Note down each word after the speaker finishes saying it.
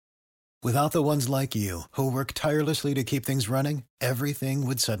Without the ones like you, who work tirelessly to keep things running, everything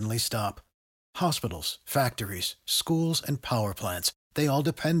would suddenly stop. Hospitals, factories, schools, and power plants, they all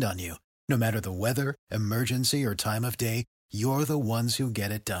depend on you. No matter the weather, emergency, or time of day, you're the ones who get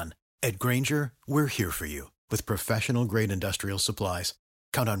it done. At Grainger, we're here for you with professional-grade industrial supplies.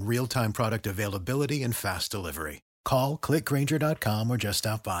 Count on real-time product availability and fast delivery. Call, clickgrainger.com, or just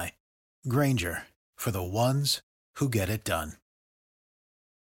stop by. Grainger, for the ones who get it done.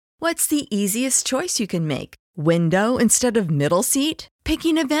 What's the easiest choice you can make? Window instead of middle seat?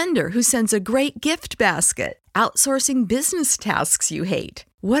 Picking a vendor who sends a great gift basket? Outsourcing business tasks you hate?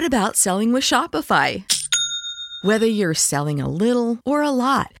 What about selling with Shopify? Whether you're selling a little or a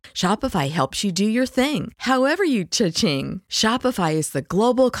lot, Shopify helps you do your thing, however you cha-ching. Shopify is the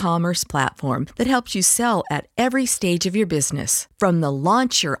global commerce platform that helps you sell at every stage of your business. From the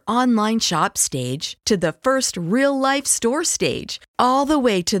launch your online shop stage to the first real-life store stage, all the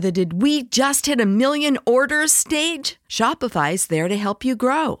way to the did we just hit 1 million orders stage. Shopify's there to help you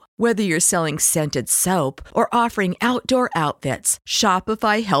grow. Whether you're selling scented soap or offering outdoor outfits,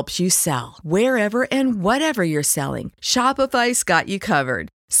 Shopify helps you sell. Wherever and whatever you're selling, Shopify's got you covered.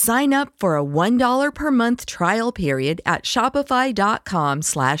 Sign up for a $1 per month trial period at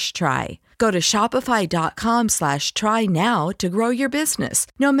shopify.com/try. Go to shopify.com/try now to grow your business,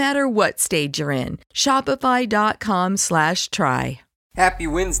 no matter what stage you're in. Shopify.com/try. Happy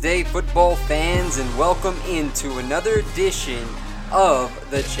Wednesday, football fans, and welcome into another edition of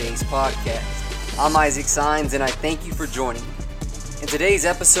the Chase Podcast. I'm Isaac Signs, and I thank you for joining me. In today's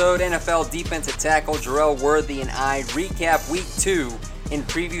episode, NFL defensive tackle Jerel Worthy and I recap Week 2 and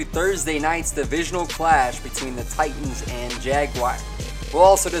preview Thursday night's divisional clash between the Titans and Jaguars. We'll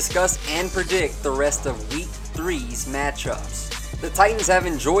also discuss and predict the rest of Week 3's matchups. The Titans have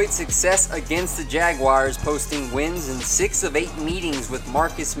enjoyed success against the Jaguars, posting wins in 6 of 8 meetings with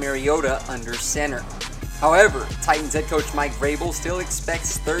Marcus Mariota under center. However, Titans head coach Mike Vrabel still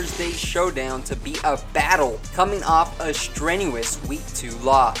expects Thursday's showdown to be a battle coming off a strenuous Week 2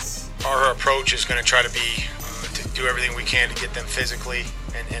 loss. Our approach is going to try to be to do everything we can to get them physically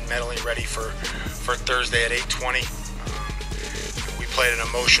and mentally ready for Thursday at 8:20. We played an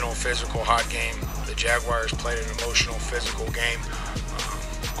emotional, physical, hot game. The Jaguars played an emotional, physical game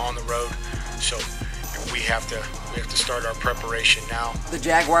on the road. So we have to start our preparation now. The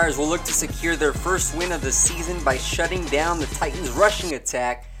Jaguars will look to secure their first win of the season by shutting down the Titans' rushing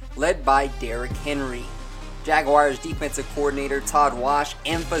attack led by Derrick Henry. Jaguars defensive coordinator Todd Wash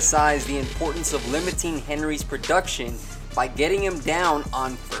emphasized the importance of limiting Henry's production by getting him down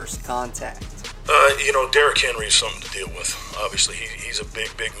on first contact. Derrick Henry is something to deal with. Obviously, he's a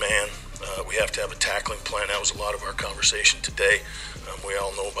big man. We have to have a tackling plan. That was a lot of our conversation today. We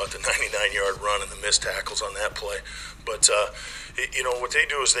all know about the 99-yard run and the missed tackles on that play. But, what they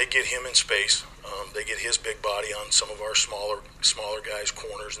do is they get him in space. They get his big body on some of our smaller guys,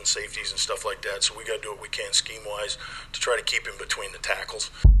 corners and safeties and stuff like that. So we got to do what we can scheme-wise to try to keep him between the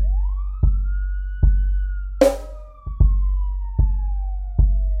tackles.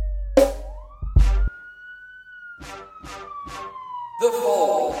 The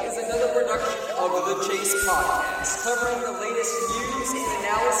following is another production of the Chase Podcast, covering the latest news and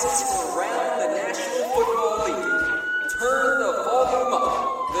analysis from around the National Football League. Turn the volume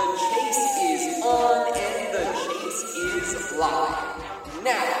up. The chase is on and the chase is live.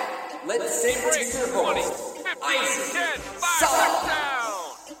 Now, let's send to your host, Isaac Signs.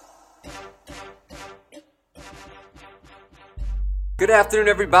 Good afternoon,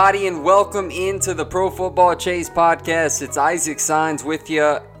 everybody, and welcome into the Pro Football Chase Podcast. It's Isaac Signs with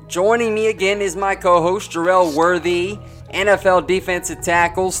you. Joining me again is my co-host, Jerel Worthy, NFL defensive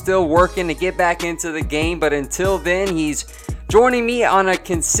tackle, still working to get back into the game, but until then, he's joining me on a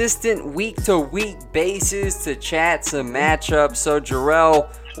consistent week-to-week basis to chat some matchups. So, Jerel,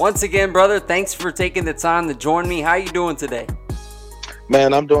 once again, brother, thanks for taking the time to join me. How you doing today?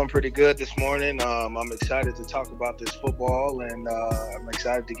 Man, I'm doing pretty good this morning. I'm excited to talk about this football, and I'm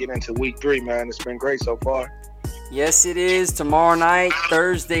excited to get into Week 3, man. It's been great so far. Yes, it is. Tomorrow night,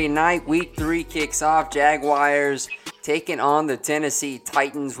 Thursday night, Week 3 kicks off. Jaguars taking on the Tennessee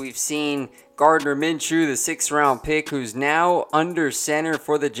Titans. We've seen Gardner Minshew, the 6th-round pick, who's now under center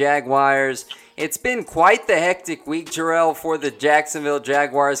for the Jaguars. It's been quite the hectic week, Jerel, for the Jacksonville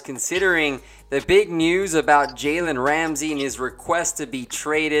Jaguars, considering the big news about Jalen Ramsey and his request to be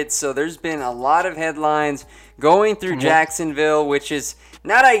traded. So there's been a lot of headlines going through Jacksonville, which is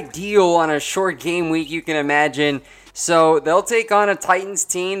not ideal on a short game week, you can imagine. So they'll take on a Titans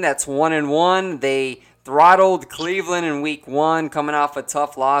team that's 1-1. They throttled Cleveland in Week 1, coming off a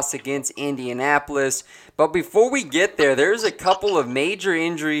tough loss against Indianapolis. But before we get there, there's a couple of major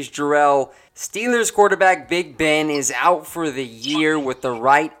injuries, Jarrell. Steelers quarterback Big Ben is out for the year with the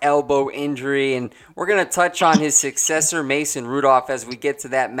right elbow injury, and we're going to touch on his successor, Mason Rudolph, as we get to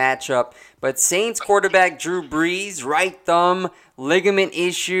that matchup. But Saints quarterback Drew Brees, right thumb ligament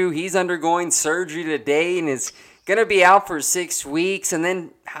issue. He's undergoing surgery today and is going to be out for 6 weeks. And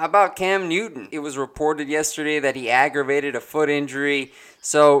then how about Cam Newton? It was reported yesterday that he aggravated a foot injury.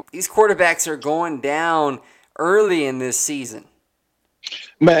 So these quarterbacks are going down early in this season.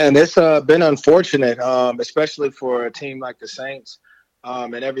 Man, it's been unfortunate, especially for a team like the Saints,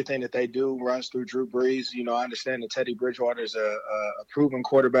 and everything that they do runs through Drew Brees. You know, I understand that Teddy Bridgewater is a proven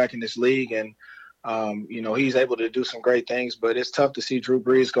quarterback in this league, and you know, he's able to do some great things. But it's tough to see Drew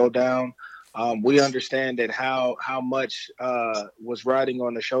Brees go down. We understand that how much was riding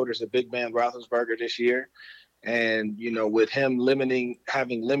on the shoulders of Big Ben Roethlisberger this year. And, you know, with him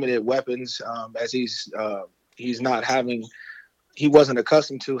having limited weapons, as he wasn't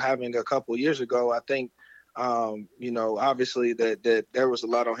accustomed to having a couple years ago, I think, you know, obviously that there was a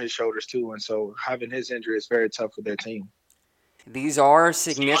lot on his shoulders too. And so having his injury is very tough for their team. These are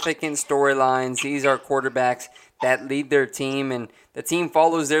significant storylines. These are quarterbacks that lead their team, and the team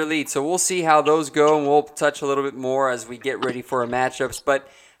follows their lead. So we'll see how those go, and we'll touch a little bit more as we get ready for our matchups. But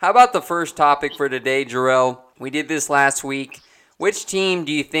how about the first topic for today, Jarrell? We did this last week. Which team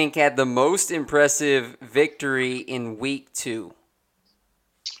do you think had the most impressive victory in week 2?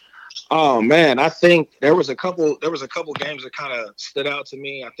 Oh man, I think there was a couple games that kind of stood out to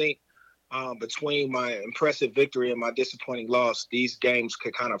me. I think between my impressive victory and my disappointing loss, these games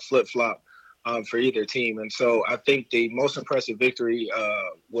could kind of flip-flop for either team. And so I think the most impressive victory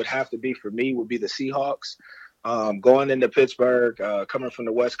would have to be, for me, would be the Seahawks. Going into Pittsburgh, coming from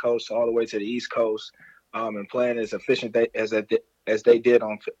the West Coast all the way to the East Coast, and playing as efficient as they did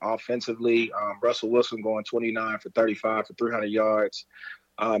offensively. Russell Wilson going 29 for 35 for 300 yards.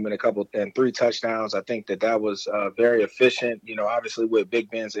 And 3 touchdowns. I think that was very efficient. You know, obviously with Big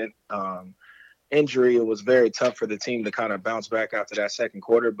Ben's injury, it was very tough for the team to kind of bounce back after that second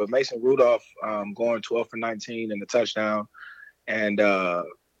quarter. But Mason Rudolph going 12 for 19 in the touchdown, and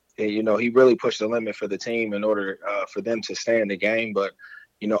you know, he really pushed the limit for the team in order for them to stay in the game. But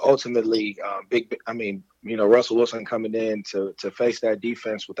you know, ultimately, Russell Wilson coming in to face that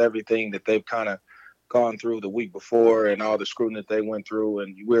defense with everything that they've kind of gone through the week before and all the scrutiny that they went through,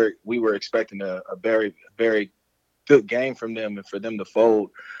 and we were expecting a very, very good game from them, and for them to fold,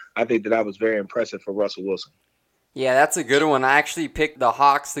 I think that was very impressive for Russell Wilson. Yeah, that's a good one. I actually picked the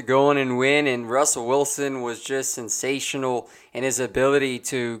Hawks to go in and win, and Russell Wilson was just sensational in his ability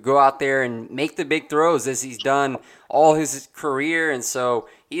to go out there and make the big throws as he's done all his career, and so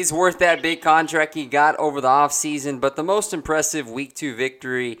he's worth that big contract he got over the offseason. But the most impressive Week 2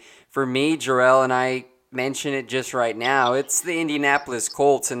 victory for me, Jarrell, and I mention it just right now, it's the Indianapolis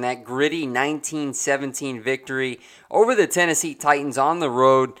Colts and that gritty 19-17 victory over the Tennessee Titans on the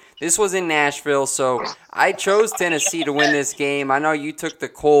road. This was in Nashville, so I chose Tennessee to win this game. I know you took the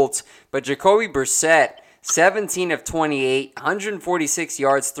Colts, but Jacoby Brissett, 17 of 28, 146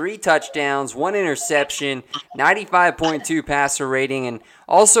 yards, 3 touchdowns, 1 interception, 95.2 passer rating, and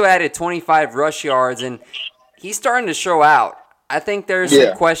also added 25 rush yards, and he's starting to show out. I think there's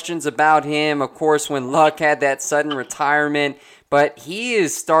some questions about him, of course, when Luck had that sudden retirement, but he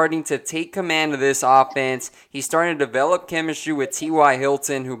is starting to take command of this offense. He's starting to develop chemistry with T.Y.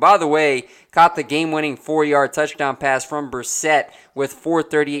 Hilton, who, by the way, caught the game-winning 4-yard touchdown pass from Brissett with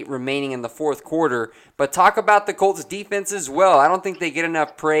 4:38 remaining in the fourth quarter. But talk about the Colts' defense as well. I don't think they get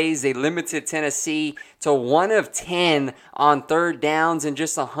enough praise. They limited Tennessee to 1 of 10 on third downs and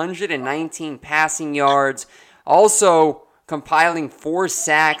just 119 passing yards. Also compiling 4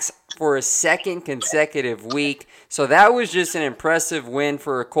 sacks for a second consecutive week. So that was just an impressive win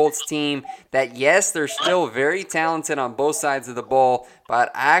for a Colts team that, yes, they're still very talented on both sides of the ball,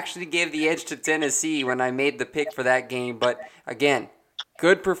 but I actually gave the edge to Tennessee when I made the pick for that game. But again,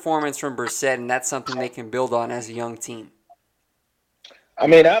 good performance from Brissett, and that's something they can build on as a young team. I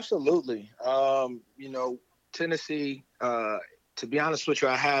mean, absolutely. You know, Tennessee, to be honest with you,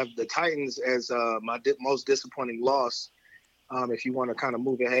 I have the Titans as my most disappointing loss. If you want to kind of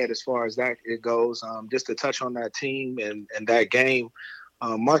move ahead as far as that it goes, just to touch on that team and that game,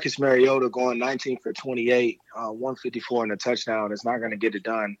 Marcus Mariota going 19 for 28, 154 and a touchdown is not going to get it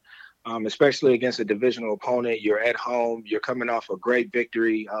done, especially against a divisional opponent. You're at home. You're coming off a great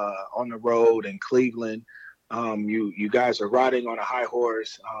victory on the road in Cleveland. You guys are riding on a high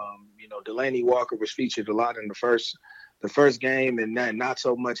horse. Delaney Walker was featured a lot in the first game, and then not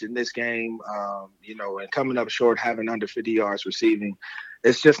so much in this game. And coming up short, having under 50 yards receiving,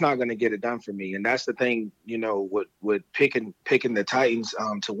 it's just not going to get it done for me. And that's the thing, with picking the Titans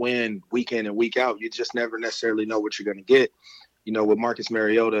to win week in and week out. You just never necessarily know what you're going to get. With Marcus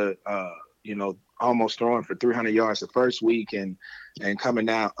Mariota, almost throwing for 300 yards the first week and coming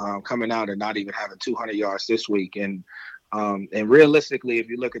out and not even having 200 yards this week. And realistically, if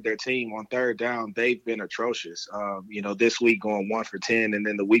you look at their team on third down, they've been atrocious. This week going 1 for 10, and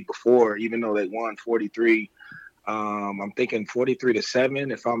then the week before, even though they won 43, I'm thinking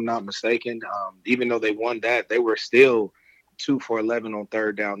 43-7, if I'm not mistaken. Even though they won that, they were still 2 for 11 on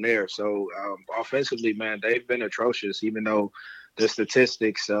third down there. So offensively, man, they've been atrocious, even though the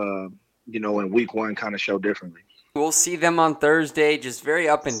statistics, in week one kind of show differently. We'll see them on Thursday, just very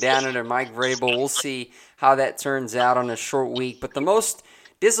up and down under Mike Vrabel. We'll see how that turns out on a short week. But the most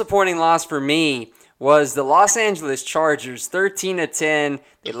disappointing loss for me was the Los Angeles Chargers, 13-10.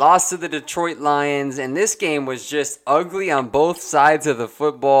 They lost to the Detroit Lions, and this game was just ugly on both sides of the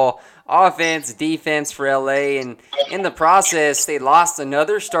football. Offense, defense for LA, and in the process, they lost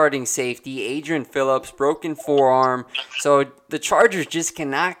another starting safety, Adrian Phillips, broken forearm. So the Chargers just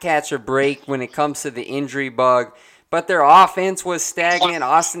cannot catch a break when it comes to the injury bug. But their offense was stagnant.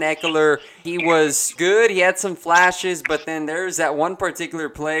 Austin Eckler, he was good. He had some flashes, but then there's that one particular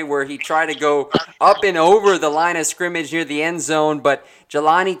play where he tried to go up and over the line of scrimmage near the end zone, but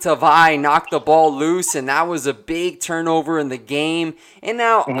Jelani Tavai knocked the ball loose, and that was a big turnover in the game. And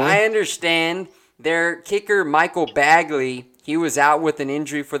now I understand their kicker, Michael Bagley, he was out with an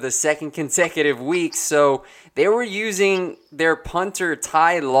injury for the second consecutive week, so they were using their punter,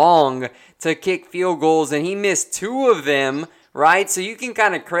 Ty Long, to kick field goals, and he missed 2 of them, right? So you can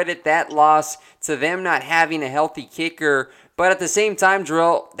kind of credit that loss to them not having a healthy kicker. But at the same time,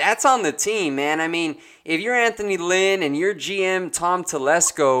 Jarrell, that's on the team, man. I mean, if you're Anthony Lynn and you're GM Tom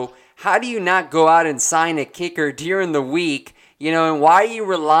Telesco, how do you not go out and sign a kicker during the week? And why are you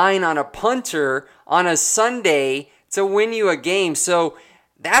relying on a punter on a Sunday to win you a game? So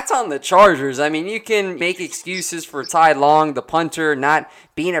that's on the Chargers. I mean, you can make excuses for Ty Long, the punter, not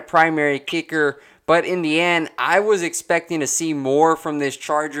being a primary kicker. But in the end, I was expecting to see more from this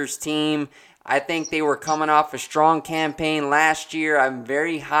Chargers team. I think they were coming off a strong campaign last year. I'm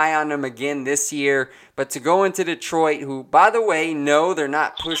very high on them again this year. But to go into Detroit, who, by the way, no, they're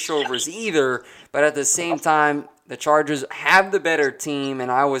not pushovers either. But at the same time, the Chargers have the better team,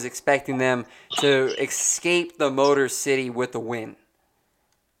 and I was expecting them to escape the Motor City with a win.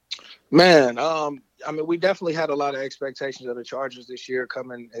 Man, we definitely had a lot of expectations of the Chargers this year,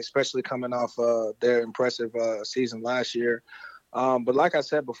 especially coming off their impressive season last year. But like I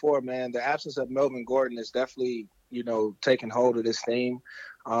said before, man, the absence of Melvin Gordon is definitely, taking hold of this team.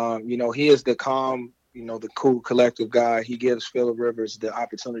 He is the calm, the cool, collective guy. He gives Phillip Rivers the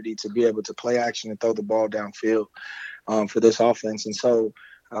opportunity to be able to play action and throw the ball downfield for this offense. And so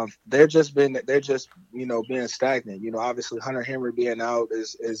they're just being stagnant. Obviously Hunter Henry being out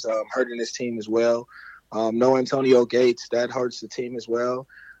is hurting this team as well. No Antonio Gates, that hurts the team as well.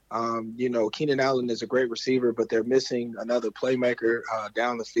 Keenan Allen is a great receiver, but they're missing another playmaker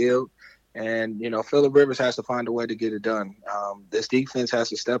down the field. And, Phillip Rivers has to find a way to get it done. This defense has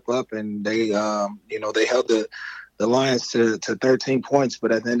to step up, and they held the Lions to 13 points,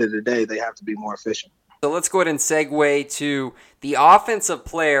 but at the end of the day, they have to be more efficient. So let's go ahead and segue to the offensive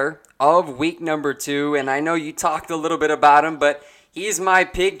player of week number 2. And I know you talked a little bit about him, but he's my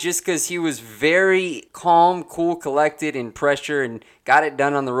pick just because he was very calm, cool, collected in pressure and got it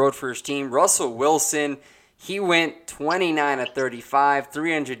done on the road for his team. Russell Wilson, he went 29-35,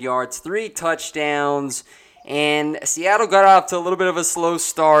 300 yards, 3 touchdowns. And Seattle got off to a little bit of a slow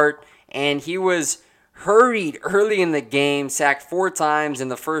start, and he was hurried early in the game, sacked 4 times in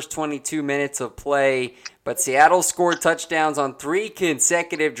the first 22 minutes of play. But Seattle scored touchdowns on 3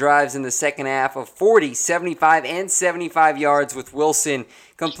 consecutive drives in the second half of 40, 75, and 75 yards, with Wilson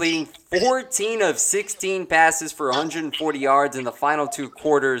completing 14 of 16 passes for 140 yards in the final 2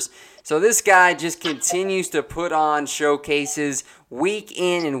 quarters. So this guy just continues to put on showcases week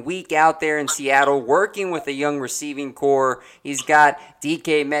in and week out there in Seattle, working with a young receiving core. He's got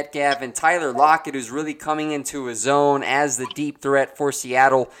DK Metcalf and Tyler Lockett, who's really coming into his own as the deep threat for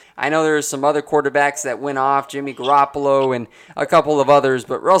Seattle. I know there's some other quarterbacks that went off, Jimmy Garoppolo and a couple of others,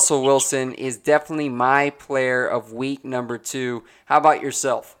 but Russell Wilson is definitely my player of week number 2. How about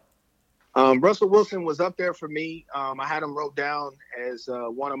yourself? Russell Wilson was up there for me. I had him wrote down as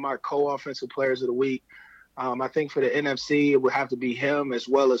one of my co-offensive players of the week. I think for the NFC, it would have to be him as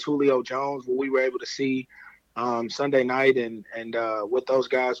well as Julio Jones, where we were able to see Sunday night, and what those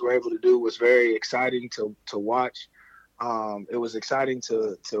guys were able to do was very exciting to watch. It was exciting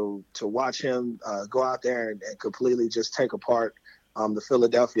to watch him go out there and completely just take apart the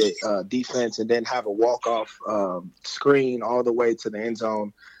Philadelphia defense, and then have a walk-off screen all the way to the end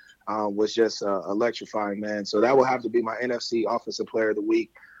zone. Was just electrifying, man. So that will have to be my NFC Offensive Player of the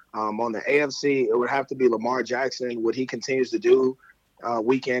Week. On the AFC, it would have to be Lamar Jackson. What he continues to do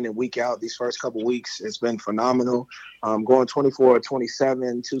week in and week out these first couple weeks has been phenomenal. Going 24-27,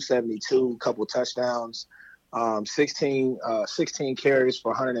 272, couple touchdowns, 16 carries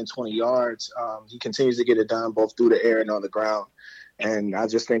for 120 yards. He continues to get it done both through the air and on the ground. And I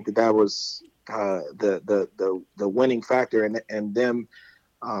just think that was the winning factor and them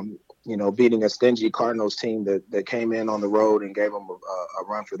beating a stingy Cardinals team that came in on the road and gave them a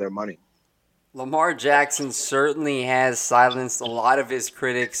run for their money. Lamar Jackson certainly has silenced a lot of his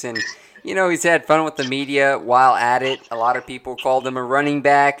critics, and he's had fun with the media while at it. A lot of people called him a running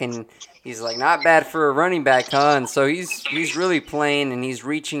back, and he's like, not bad for a running back, huh? And so he's really playing, and he's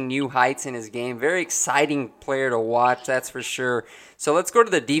reaching new heights in his game. Very exciting player to watch, that's for sure. So let's go to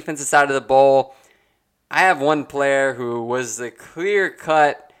the defensive side of the ball. I have one player who was the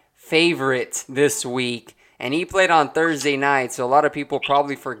clear-cut favorite this week, and he played on Thursday night, so a lot of people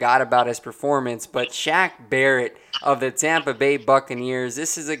probably forgot about his performance. But Shaq Barrett of the Tampa Bay Buccaneers,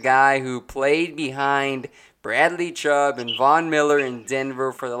 this is a guy who played behind Bradley Chubb and Von Miller in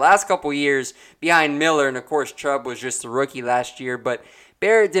Denver for the last couple years behind Miller, and of course Chubb was just a rookie last year, but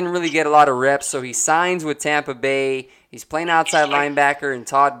Barrett didn't really get a lot of reps, so he signs with Tampa Bay. He's playing outside linebacker in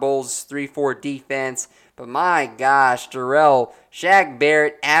Todd Bowles' 3-4 defense. But my gosh, Darrell, Shaq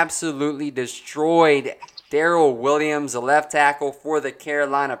Barrett absolutely destroyed Darrell Williams, the left tackle for the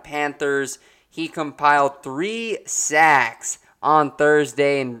Carolina Panthers. He compiled 3 sacks on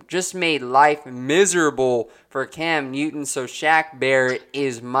Thursday and just made life miserable for Cam Newton. So Shaq Barrett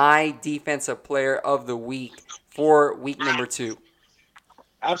is my defensive player of the week for week number 2.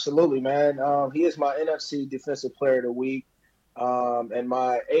 Absolutely, man. He is my NFC Defensive Player of the Week. And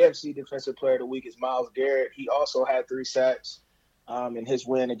my AFC Defensive Player of the Week is Myles Garrett. He also had 3 sacks in his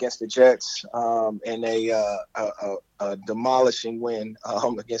win against the Jets, and a demolishing win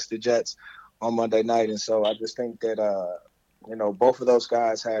against the Jets on Monday night. And so I just think that both of those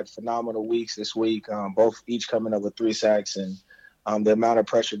guys had phenomenal weeks this week, both each coming up with 3 sacks, and the amount of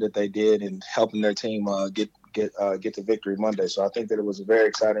pressure that they did and helping their team get the victory Monday. So I think that it was a very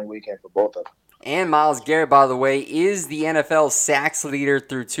exciting weekend for both of them. And Myles Garrett, by the way, is the NFL sacks leader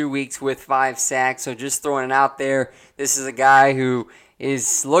through 2 weeks with 5 sacks. So just throwing it out there, this is a guy who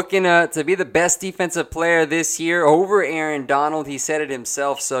is looking to be the best defensive player this year over Aaron Donald. He said it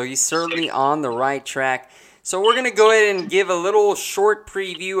himself, so he's certainly on the right track. So we're going to go ahead and give a little short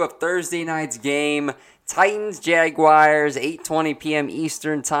preview of Thursday night's game. Titans-Jaguars, 8:20 p.m.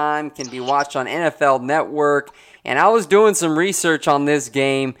 Eastern Time, can be watched on NFL Network. And I was doing some research on this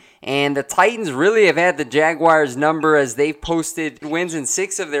game, and the Titans really have had the Jaguars' number as they've posted wins in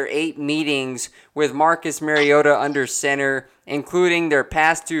 6 of their 8 meetings with Marcus Mariota under center, including their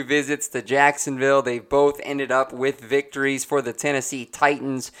past 2 visits to Jacksonville. They've both ended up with victories for the Tennessee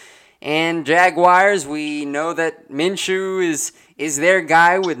Titans. And Jaguars, we know that Minshew is their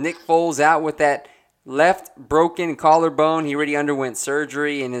guy with Nick Foles out with that left broken collarbone. He already underwent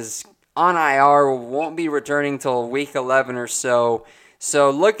surgery and is on IR, won't be returning till week 11 or so. So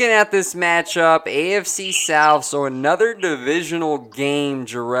looking at this matchup, AFC South, so another divisional game,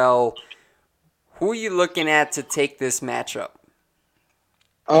 Jarrell. Who are you looking at to take this matchup?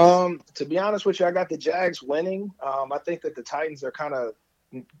 To be honest with you, I got the Jags winning. I think that the Titans are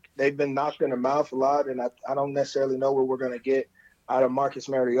they've been knocked in the mouth a lot, and I don't necessarily know what we're going to get out of Marcus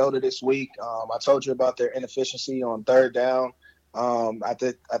Mariota this week. I told you about their inefficiency on 3rd down. I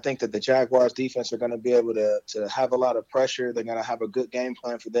think that the Jaguars defense are going to be able to have a lot of pressure. They're going to have a good game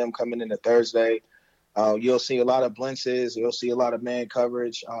plan for them coming into Thursday. You'll see a lot of blitzes. You'll see a lot of man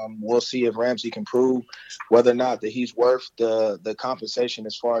coverage. We'll see if Ramsey can prove whether or not that he's worth the compensation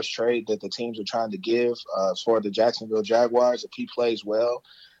as far as trade that the teams are trying to give for the Jacksonville Jaguars. If he plays well,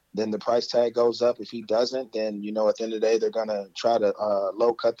 then the price tag goes up. If he doesn't, then, at the end of the day, they're going to try to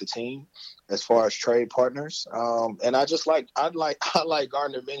low cut the team as far as trade partners. And I like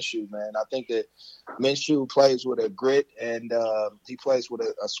Gardner Minshew, man. I think that Minshew plays with a grit, and he plays with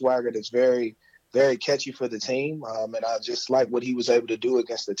a swagger that's very, very catchy for the team. And I just like what he was able to do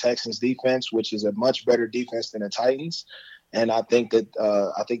against the Texans defense, which is a much better defense than the Titans. And I think that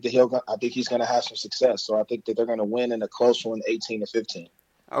he's going to have some success. So I think that they're going to win in a close one, 18-15.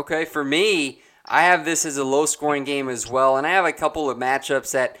 Okay, for me, I have this as a low-scoring game as well, and I have a couple of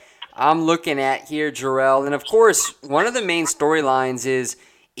matchups that I'm looking at here, Jarrell. And of course, one of the main storylines is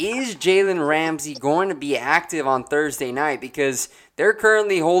Jalen Ramsey going to be active on Thursday night? Because they're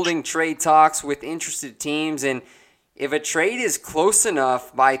currently holding trade talks with interested teams, and if a trade is close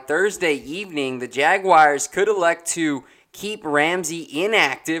enough by Thursday evening, the Jaguars could elect to keep Ramsey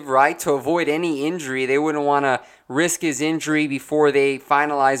inactive, right, to avoid any injury. They wouldn't want to risk his injury before they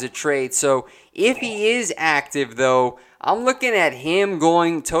finalize a trade. So if he is active, though, I'm looking at him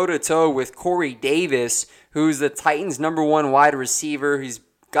going toe-to-toe with Corey Davis, who's the Titans' #1 wide receiver. He's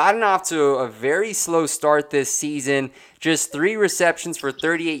gotten off to a very slow start this season, just 3 receptions for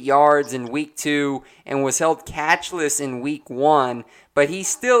 38 yards in week 2 and was held catchless in week 1. But he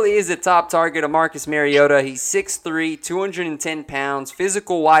still is a top target of Marcus Mariota. He's 6'3", 210 pounds,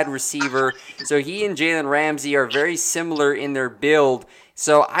 physical wide receiver. So he and Jalen Ramsey are very similar in their build.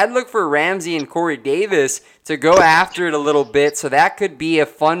 So I'd look for Ramsey and Corey Davis to go after it a little bit. So that could be a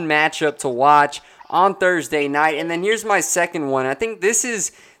fun matchup to watch on Thursday night. And then here's my second one. I think this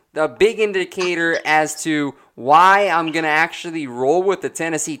is the big indicator as to why I'm going to actually roll with the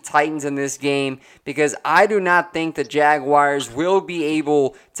Tennessee Titans in this game, because I do not think the Jaguars will be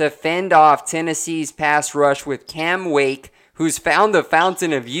able to fend off Tennessee's pass rush with Cam Wake, who's found the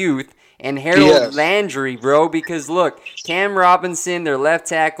fountain of youth, and Harold Landry, bro. Because look, Cam Robinson, their left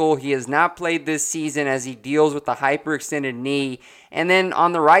tackle, he has not played this season as he deals with a hyperextended knee. And then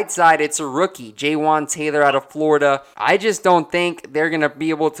on the right side, it's a rookie, Jaywan Taylor out of Florida. I just don't think they're going to be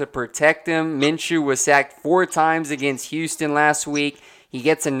able to protect him. Minshew was sacked 4 times against Houston last week. He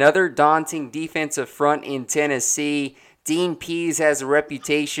gets another daunting defensive front in Tennessee. Dean Pease has a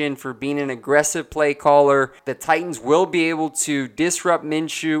reputation for being an aggressive play caller. The Titans will be able to disrupt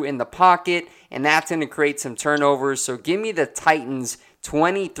Minshew in the pocket, and that's going to create some turnovers. So give me the Titans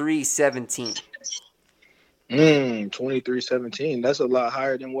 23-17. 23-17. That's a lot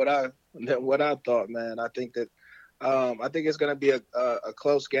higher than what I thought, man. I think that I think it's going to be a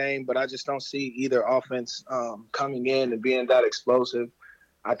close game, but I just don't see either offense coming in and being that explosive.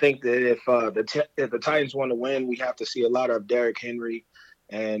 I think that if the Titans want to win, we have to see a lot of Derrick Henry,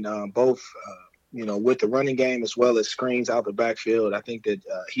 and both with the running game as well as screens out the backfield. I think that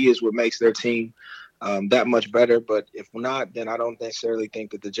he is what makes their team that much better. But if not, then I don't necessarily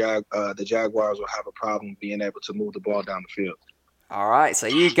think that the Jaguars will have a problem being able to move the ball down the field. All right, so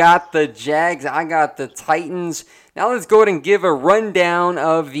you got the Jags, I got the Titans. Now let's go ahead and give a rundown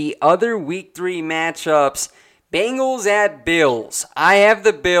of the other Week 3 matchups. Bengals at Bills. I have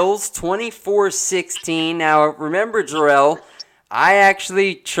the Bills 24-16. Now remember, Jarrell, I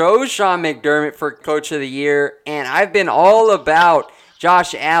actually chose Sean McDermott for Coach of the Year, and I've been all about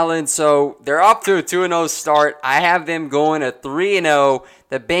Josh Allen, so they're off to a 2-0 start. I have them going a 3-0.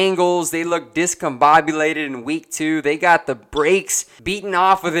 The Bengals, they look discombobulated in week 2. They got the brakes beaten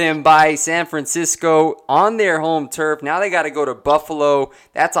off of them by San Francisco on their home turf. Now they got to go to Buffalo.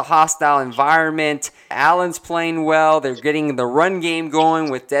 That's a hostile environment. Allen's playing well. They're getting the run game going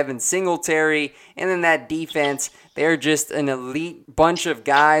with Devin Singletary. And then that defense, they're just an elite bunch of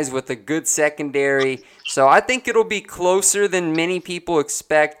guys with a good secondary. So I think it'll be closer than many people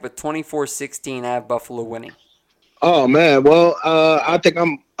expect, but 24-16, I have Buffalo winning. Oh man, well, I think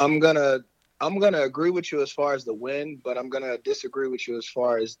I'm gonna agree with you as far as the win, but I'm gonna disagree with you as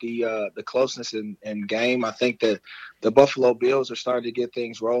far as the closeness in game. I think that the Buffalo Bills are starting to get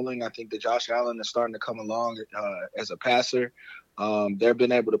things rolling. I think that Josh Allen is starting to come along as a passer. They've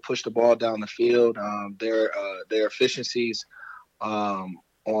been able to push the ball down the field. Their efficiencies on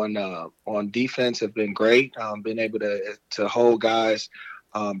defense have been great. Been able to hold guys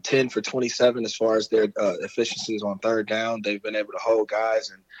 10 for 27 as far as their efficiencies on third down. They've been able to hold guys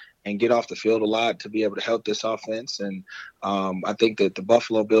and get off the field a lot to be able to help this offense. And I think that the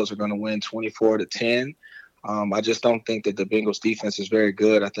Buffalo Bills are going to win 24-10. I just don't think that the Bengals defense is very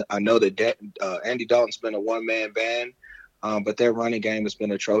good. I know that Andy Dalton's been a one-man band, but their running game has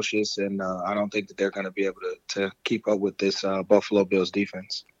been atrocious, and I don't think that they're going to be able to keep up with this Buffalo Bills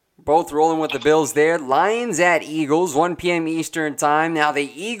defense. Both rolling with the Bills there. Lions at Eagles, 1 p.m. Eastern time. Now, the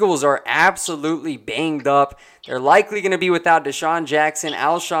Eagles are absolutely banged up. They're likely going to be without Deshaun Jackson,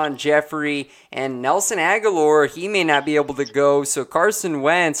 Alshon Jeffrey, and Nelson Aguilar. He may not be able to go. So Carson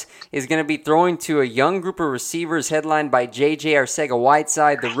Wentz is going to be throwing to a young group of receivers headlined by J.J.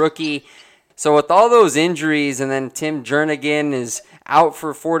 Arcega-Whiteside, the rookie. So with all those injuries, and then Tim Jernigan is out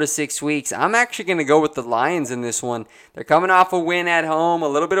for 4 to 6 weeks, I'm actually going to go with the Lions in this one. They're coming off a win at home, a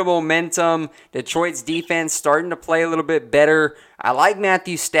little bit of momentum. Detroit's defense starting to play a little bit better. I like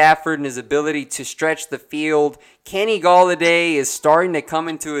Matthew Stafford and his ability to stretch the field. Kenny Golladay is starting to come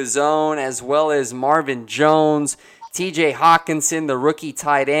into his own, as well as Marvin Jones. TJ Hawkinson, the rookie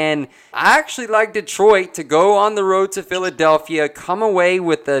tight end. I actually like Detroit to go on the road to Philadelphia, come away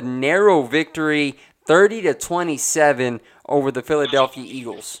with a narrow victory, 30-27 over the Philadelphia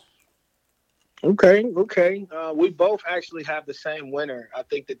Eagles. Okay. We both actually have the same winner. I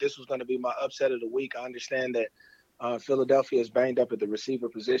think that this was going to be my upset of the week. I understand that Philadelphia is banged up at the receiver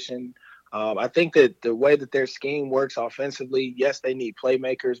position. I think that the way that their scheme works offensively, yes, they need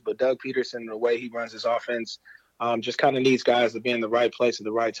playmakers, but Doug Peterson, the way he runs his offense, just kind of needs guys to be in the right place at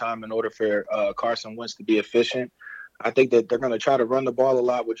the right time in order for Carson Wentz to be efficient. I think that they're going to try to run the ball a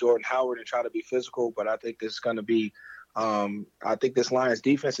lot with Jordan Howard and try to be physical, but I think this is going to be I think this Lions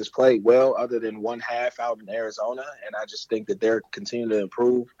defense has played well other than one half out in Arizona, and I just think that they're continuing to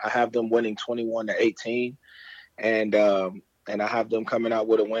improve. I have them winning 21-18, and I have them coming out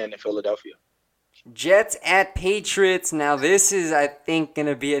with a win in Philadelphia. Jets at Patriots. Now this is, I think, going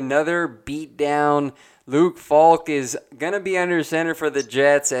to be another beatdown. Luke Falk is going to be under center for the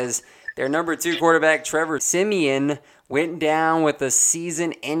Jets as their number 2 quarterback, Trevor Siemian, went down with a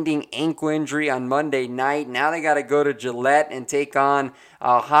season-ending ankle injury on Monday night. Now they got to go to Gillette and take on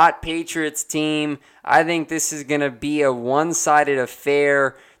a hot Patriots team. I think this is going to be a one-sided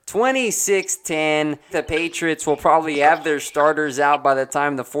affair. 26-10. The Patriots will probably have their starters out by the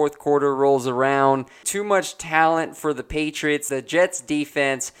time the fourth quarter rolls around. Too much talent for the Patriots. The Jets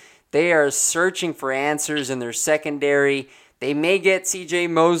defense, they are searching for answers in their secondary. They may get C.J.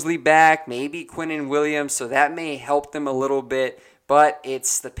 Mosley back, maybe Quinnen Williams, so that may help them a little bit. But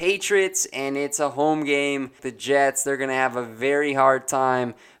it's the Patriots, and it's a home game. The Jets, they're going to have a very hard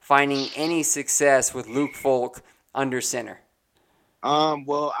time finding any success with Luke Falk under center.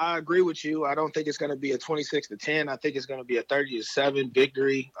 Well, I agree with you. I don't think it's going to be a 26-10. I think it's going to be a 30-7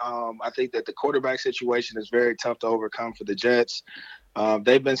 victory. I think that the quarterback situation is very tough to overcome for the Jets.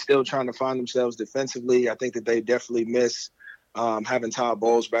 They've been still trying to find themselves defensively. I think that they definitely miss having Todd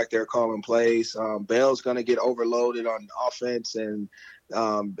Bowles back there calling plays. Bell's going to get overloaded on offense. And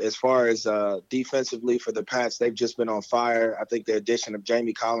as far as defensively for the Pats, they've just been on fire. I think the addition of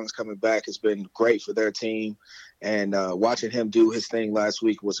Jamie Collins coming back has been great for their team. And watching him do his thing last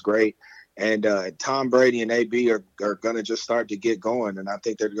week was great. And Tom Brady and AB are going to just start to get going. And I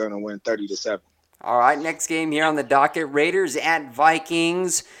think they're going to win 30-7. All right, next game here on the docket, Raiders at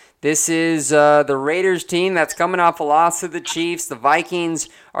Vikings. This is the Raiders team that's coming off a loss to the Chiefs. The Vikings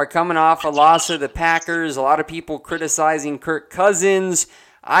are coming off a loss to the Packers. A lot of people criticizing Kirk Cousins.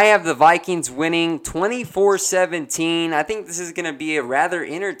 I have the Vikings winning 24-17. I think this is going to be a rather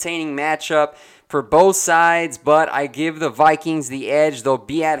entertaining matchup for both sides, but I give the Vikings the edge. They'll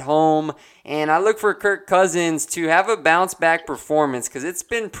be at home, and I look for Kirk Cousins to have a bounce-back performance because it's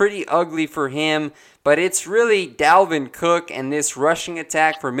been pretty ugly for him, but it's really Dalvin Cook and this rushing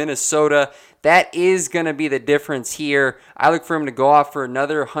attack for Minnesota. That is going to be the difference here. I look for him to go off for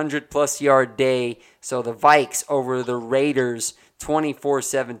another 100-plus yard day, so the Vikes over the Raiders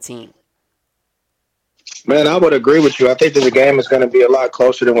 24-17. Man, I would agree with you. I think that the game is going to be a lot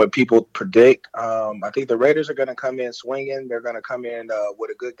closer than what people predict. I think the Raiders are going to come in swinging. They're going to come in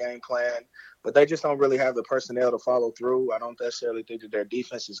with a good game plan, but they just don't really have the personnel to follow through. I don't necessarily think that their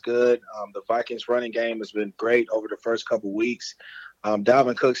defense is good. The Vikings running game has been great over the first couple weeks.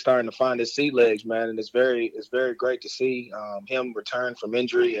 Dalvin Cook's starting to find his sea legs, man, and it's very great to see him return from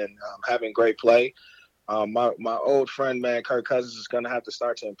injury and having great play. My old friend, man, Kirk Cousins is going to have to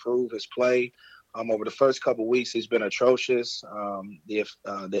start to improve his play. Over the first couple of weeks, he's been atrocious.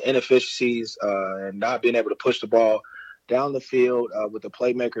 The inefficiencies and not being able to push the ball down the field with the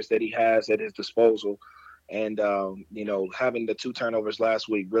playmakers that he has at his disposal. And, having the 2 turnovers last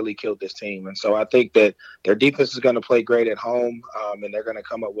week really killed this team. And so I think that their defense is going to play great at home, and they're going to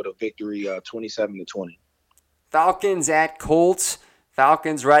come up with a victory 27-20. Falcons at Colts.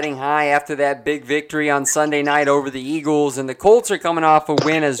 Falcons riding high after that big victory on Sunday night over the Eagles, and the Colts are coming off a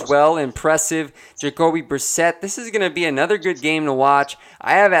win as well. Impressive. Jacoby Brissett. This is going to be another good game to watch.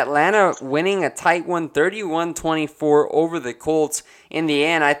 I have Atlanta winning a tight one, 31-24 over the Colts. In the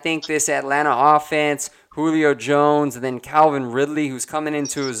end, I think this Atlanta offense, Julio Jones, and then Calvin Ridley, who's coming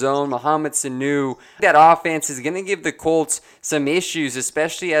into his own, Mohamed Sanu. That offense is going to give the Colts some issues,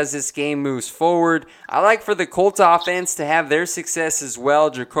 especially as this game moves forward. I like for the Colts offense to have their success as well.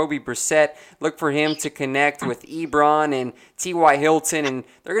 Jacoby Brissett, look for him to connect with Ebron and T.Y. Hilton, and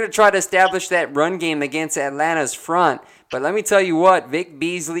they're going to try to establish that run game against Atlanta's front. But let me tell you what, Vic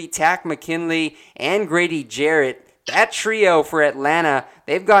Beasley, Takk McKinley, and Grady Jarrett, that trio for Atlanta,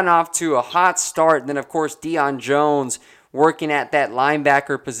 they've gotten off to a hot start. And then, of course, Deion Jones working at that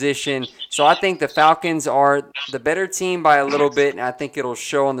linebacker position. So I think the Falcons are the better team by a little bit, and I think it'll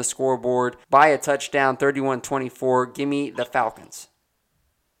show on the scoreboard by a touchdown, 31-24. Give me the Falcons.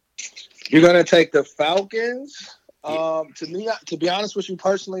 You're going to take the Falcons? To be honest with you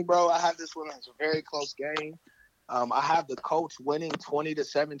personally, bro, I have this one as a very close game. I have the Colts winning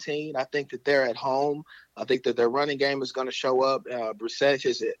 20-17. I think that they're at home. I think that their running game is going to show up. Brissett,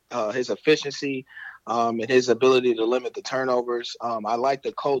 his efficiency and his ability to limit the turnovers. I like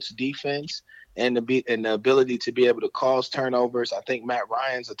the Colts defense and the ability to be able to cause turnovers. I think Matt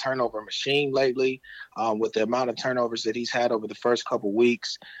Ryan's a turnover machine lately with the amount of turnovers that he's had over the first couple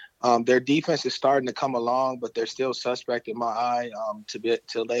weeks. Their defense is starting to come along, but they're still suspect in my eye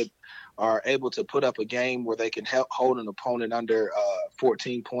till they are able to put up a game where they can hold an opponent under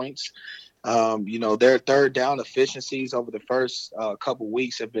 14 points. Their third down efficiencies over the first couple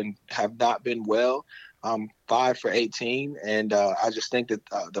weeks have not been well. 5 for 18, and I just think that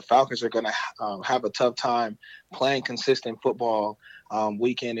the Falcons are going to have a tough time playing consistent football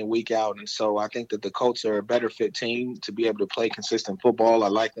week in and week out. And so I think that the Colts are a better fit team to be able to play consistent football. I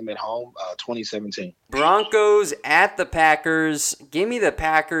like them at home, 2017. Broncos at the Packers. Give me the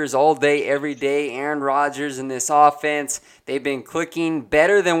Packers all day, every day. Aaron Rodgers in this offense. They've been clicking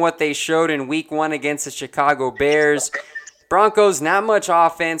better than what they showed in week 1 against the Chicago Bears. Broncos, not much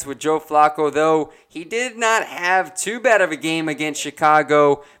offense with Joe Flacco, though he did not have too bad of a game against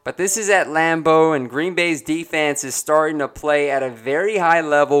Chicago, but this is at Lambeau, and Green Bay's defense is starting to play at a very high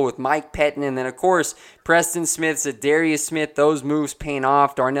level with Mike Pettin, and then, of course, Preston Smith, Zadarius Smith, those moves paying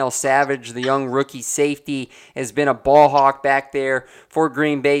off. Darnell Savage, the young rookie safety, has been a ball hawk back there for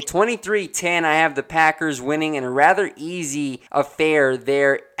Green Bay. 23-10, I have the Packers winning in a rather easy affair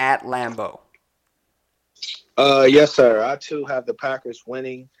there at Lambeau. Yes, sir. I, too, have the Packers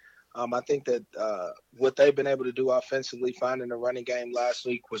winning. I think that what they've been able to do offensively, finding the running game last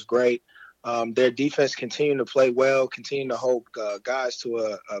week was great. Their defense continuing to play well, continuing to hold guys to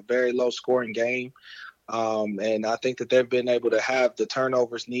a very low-scoring game. And I think that they've been able to have the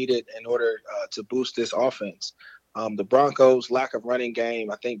turnovers needed in order to boost this offense. The Broncos' lack of running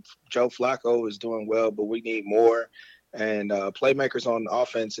game, I think Joe Flacco is doing well, but we need more. And playmakers on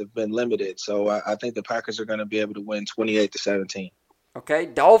offense have been limited. So I think the Packers are going to be able to win 28-17. Okay,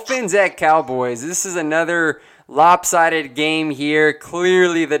 Dolphins at Cowboys. This is another lopsided game here.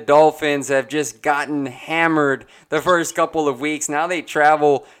 Clearly the Dolphins have just gotten hammered the first couple of weeks. Now they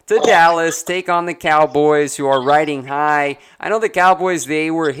travel to Dallas, take on the Cowboys, who are riding high. I know the Cowboys, they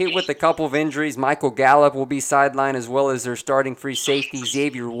were hit with a couple of injuries. Michael Gallup will be sidelined, as well as their starting free safety,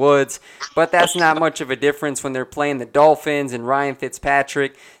 Xavier Woods. But that's not much of a difference when they're playing the Dolphins and Ryan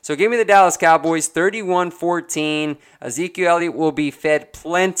Fitzpatrick. So give me the Dallas Cowboys, 31-14. Ezekiel Elliott will be fed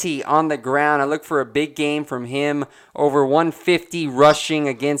plenty on the ground. I look for a big game from him, over 150 rushing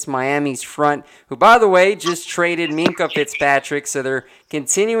against Miami's front, who, by the way, just traded Minkah Fitzpatrick, so they're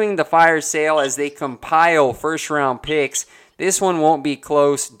continuing the fire sale as they compile first-round picks. This one won't be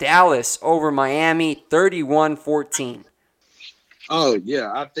close. Dallas over Miami, 31-14. Oh,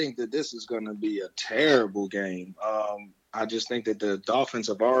 yeah, I think that this is going to be a terrible game. I just think that the Dolphins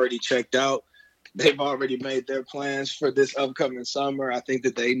have already checked out. They've already made their plans for this upcoming summer. I think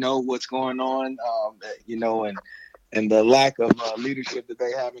that they know what's going on, and the lack of leadership that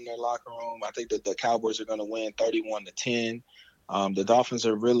they have in their locker room. I think that the Cowboys are going to win 31-10. The Dolphins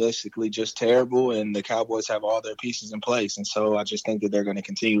are realistically just terrible, and the Cowboys have all their pieces in place. And so I just think that they're going to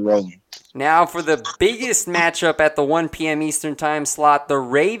continue rolling. Now for the biggest matchup at the 1 p.m. Eastern time slot, the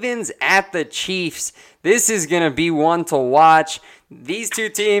Ravens at the Chiefs. This is going to be one to watch. These two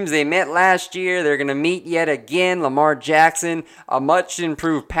teams, they met last year. They're going to meet yet again. Lamar Jackson, a much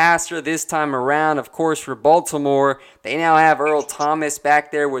improved passer this time around. Of course, for Baltimore, they now have Earl Thomas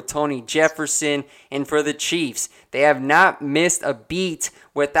back there with Tony Jefferson. And for the Chiefs, they have not missed a beat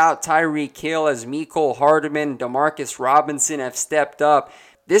without Tyreek Hill, as Mecole Hardman and Demarcus Robinson have stepped up.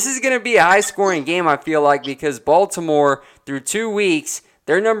 This is going to be a high-scoring game, I feel like, because Baltimore, through 2 weeks,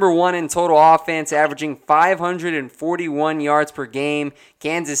 they're number 1 in total offense, averaging 541 yards per game.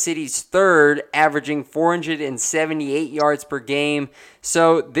 Kansas City's third, averaging 478 yards per game.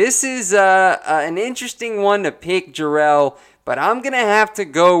 So this is an interesting one to pick, Jarrell, but I'm going to have to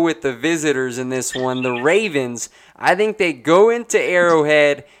go with the visitors in this one, the Ravens. I think they go into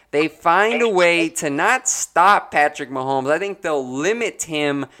Arrowhead. They find a way to not stop Patrick Mahomes. I think they'll limit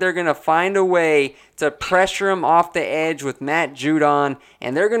him. They're going to find a way to pressure him off the edge with Matt Judon,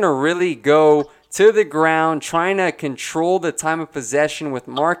 and they're going to really go to the ground, trying to control the time of possession with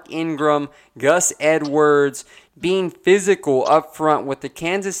Mark Ingram, Gus Edwards, being physical up front with the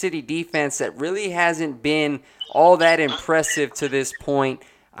Kansas City defense that really hasn't been all that impressive to this point.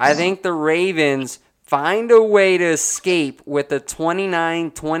 I think the Ravens find a way to escape with a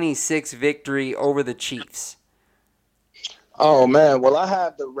 29-26 victory over the Chiefs. Oh, man. Well, I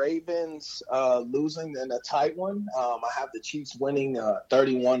have the Ravens losing in a tight one. I have the Chiefs winning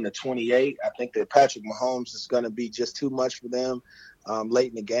 31-28. I think that Patrick Mahomes is going to be just too much for them late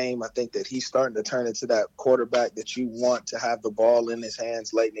in the game. I think that he's starting to turn into that quarterback that you want to have the ball in his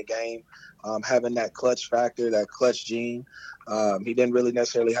hands late in the game, having that clutch factor, that clutch gene. He didn't really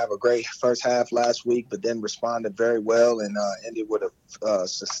necessarily have a great first half last week, but then responded very well and ended with a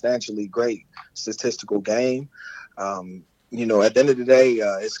substantially great statistical game. At the end of the day,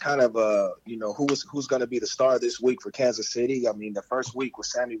 it's kind of, who's going to be the star this week for Kansas City. I mean, the first week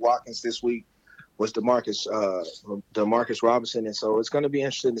was Sammy Watkins. This week was Demarcus Robinson. And so it's going to be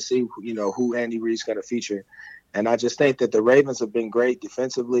interesting to see, who Andy Reid's going to feature. And I just think that the Ravens have been great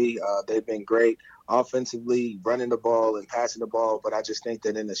defensively. They've been great offensively, running the ball and passing the ball. But I just think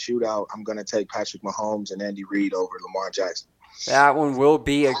that in the shootout, I'm going to take Patrick Mahomes and Andy Reid over Lamar Jackson. That one will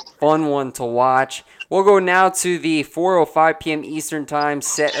be a fun one to watch. We'll go now to the 4:05 p.m. Eastern Time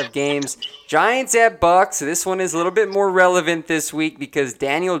set of games. Giants at Bucks. This one is a little bit more relevant this week because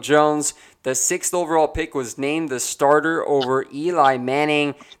Daniel Jones, the 6th overall pick, was named the starter over Eli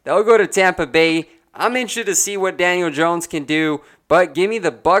Manning. They'll go to Tampa Bay. I'm interested to see what Daniel Jones can do, but give me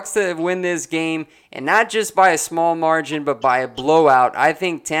the Bucks to win this game, and not just by a small margin, but by a blowout. I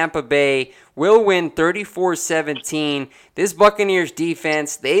think Tampa Bay will win 34-17. This Buccaneers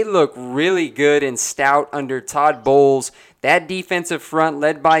defense, they look really good and stout under Todd Bowles. That defensive front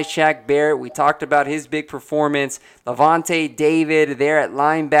led by Shaq Barrett, we talked about his big performance. Levante David there at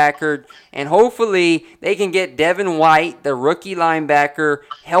linebacker. And hopefully they can get Devin White, the rookie linebacker,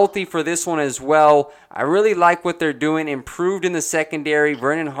 healthy for this one as well. I really like what they're doing. Improved in the secondary.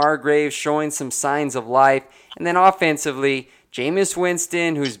 Vernon Hargreaves showing some signs of life. And then offensively, Jameis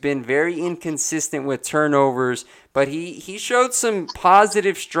Winston, who's been very inconsistent with turnovers, but he showed some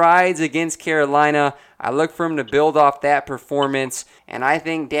positive strides against Carolina. I look for him to build off that performance, and I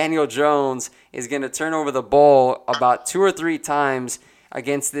think Daniel Jones is going to turn over the ball about 2 or 3 times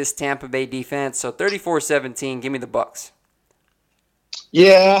against this Tampa Bay defense. So 34-17, give me the Bucks.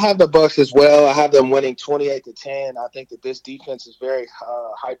 Yeah, I have the Bucks as well. I have them winning 28-10. I think that this defense is very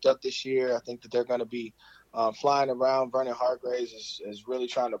hyped up this year. I think that they're going to be flying around. Vernon Hargreaves is really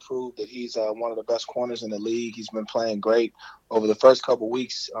trying to prove that he's one of the best corners in the league. He's been playing great over the first couple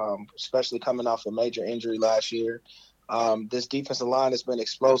weeks, especially coming off a major injury last year. This defensive line has been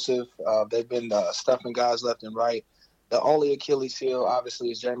explosive. They've been stuffing guys left and right. The only Achilles heel,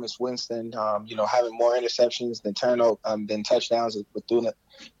 obviously, is Jameis Winston, having more interceptions than touchdowns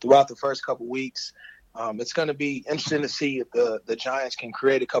throughout the first couple weeks. It's going to be interesting to see if the Giants can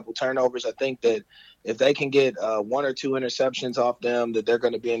create a couple turnovers. I think that if they can get 1 or 2 interceptions off them, that they're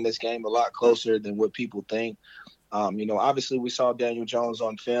going to be in this game a lot closer than what people think. Obviously we saw Daniel Jones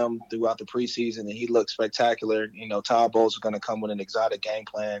on film throughout the preseason, and he looked spectacular. Todd Bowles is going to come with an exotic game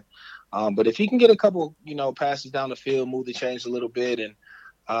plan. But if he can get a couple, passes down the field, move the chains a little bit,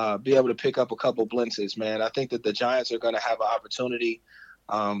 and be able to pick up a couple blitzes, man, I think that the Giants are going to have an opportunity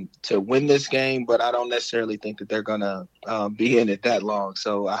to win this game, but I don't necessarily think that they're going to be in it that long.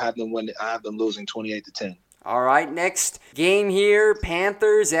 So I have them losing 28-10. All right, next game here,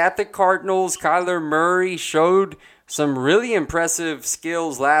 Panthers at the Cardinals. Kyler Murray showed some really impressive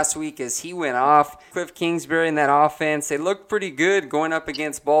skills last week as he went off. Cliff Kingsbury in that offense, they looked pretty good going up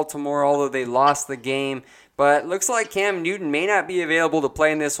against Baltimore, although they lost the game. But looks like Cam Newton may not be available to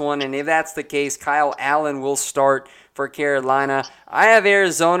play in this one, and if that's the case, Kyle Allen will start for Carolina. I have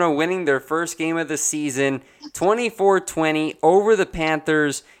Arizona winning their first game of the season, 24-20 over the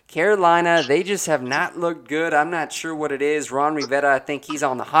Panthers. Carolina, they just have not looked good. I'm not sure what it is. Ron Rivera, I think he's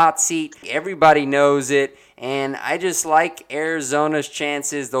on the hot seat. Everybody knows it. And I just like Arizona's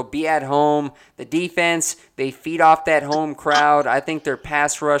chances. They'll be at home. The defense, they feed off that home crowd. I think their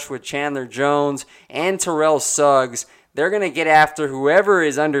pass rush with Chandler Jones and Terrell Suggs, they're going to get after whoever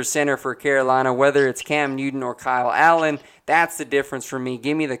is under center for Carolina, whether it's Cam Newton or Kyle Allen. That's the difference for me.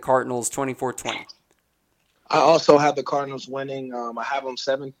 Give me the Cardinals 24-20. I also have the Cardinals winning. I have them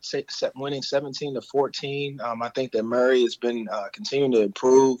winning 17-14. I think that Murray has been continuing to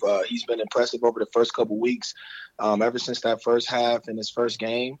improve. He's been impressive over the first couple weeks, ever since that first half in his first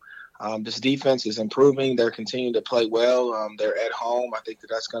game. This defense is improving. They're continuing to play well. They're at home. I think that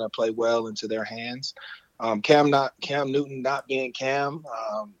that's going to play well into their hands. Cam Newton not being Cam,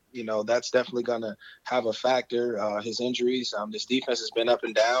 that's definitely going to have a factor. His injuries, this defense has been up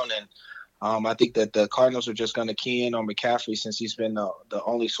and down, and I think that the Cardinals are just going to key in on McCaffrey since he's been the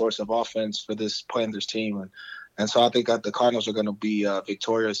only source of offense for this Panthers team, and so I think that the Cardinals are going to be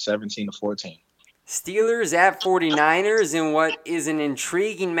victorious 17-14. Steelers at 49ers in what is an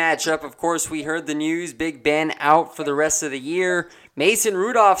intriguing matchup. Of course, we heard the news, Big Ben out for the rest of the year. Mason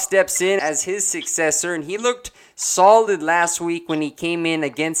Rudolph steps in as his successor, and he looked solid last week when he came in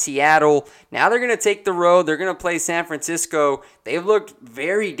against Seattle. Now they're going to take the road. They're going to play San Francisco. They've looked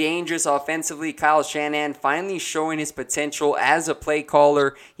very dangerous offensively. Kyle Shanahan finally showing his potential as a play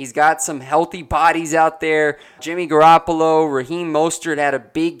caller. He's got some healthy bodies out there. Jimmy Garoppolo, Raheem Mostert had a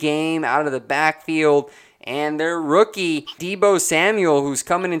big game out of the backfield. And their rookie, Deebo Samuel, who's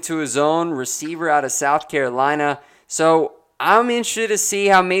coming into his own, receiver out of South Carolina. So I'm interested to see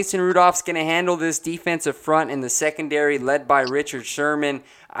how Mason Rudolph's going to handle this defensive front in the secondary led by Richard Sherman.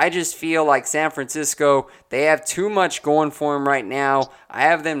 I just feel like San Francisco, they have too much going for them right now. I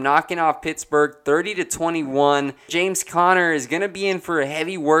have them knocking off Pittsburgh 30-21. James Conner is going to be in for a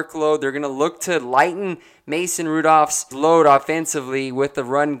heavy workload. They're going to look to lighten Mason Rudolph's load offensively with the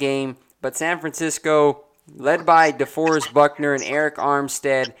run game. But San Francisco, led by DeForest Buckner and Eric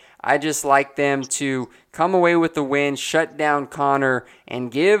Armstead, I just like them to come away with the win, shut down Conner,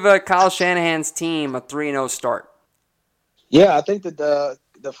 and give Kyle Shanahan's team a 3-0 start. Yeah, I think that the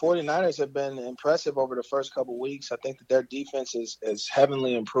 49ers have been impressive over the first couple weeks. I think that their defense is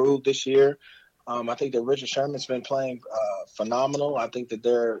heavily improved this year. I think that Richard Sherman's been playing phenomenal. I think that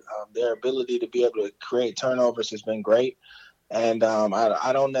their ability to be able to create turnovers has been great. And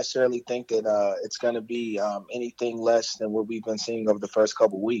I don't necessarily think that it's going to be anything less than what we've been seeing over the first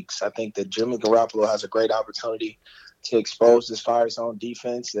couple of weeks. I think that Jimmy Garoppolo has a great opportunity to expose this fire zone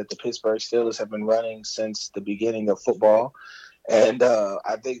defense that the Pittsburgh Steelers have been running since the beginning of football. And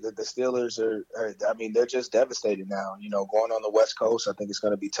I think that the Steelers they're just devastated now. Going on the West Coast, I think it's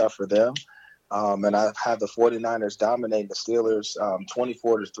going to be tough for them. And I have the 49ers dominating the Steelers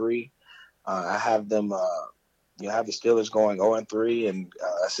 24-3. I have them you have the Steelers going 0-3 and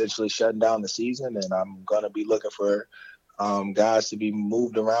essentially shutting down the season. And I'm going to be looking for guys to be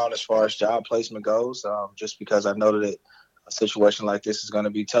moved around as far as job placement goes, just because I know that a situation like this is going to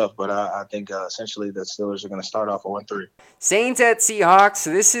be tough. But I think essentially the Steelers are going to start off 0-3. Saints at Seahawks.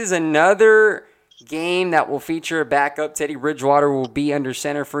 This is another game that will feature a backup. Teddy Bridgewater will be under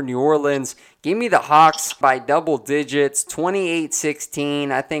center for New Orleans. Give me the Hawks by double digits, 28-16.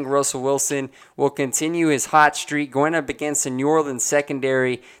 I think Russell Wilson will continue his hot streak going up against the New Orleans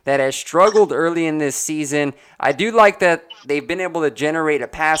secondary that has struggled early in this season. I do like that they've been able to generate a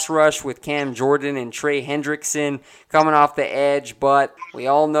pass rush with Cam Jordan and Trey Hendrickson coming off the edge, but we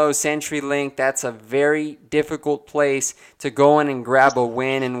all know CenturyLink, that's a very difficult place to go in and grab a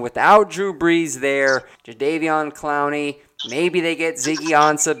win. And without Drew Brees there, Jadeveon Clowney, maybe they get Ziggy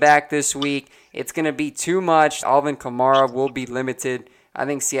Ansah back this week. It's going to be too much. Alvin Kamara will be limited. I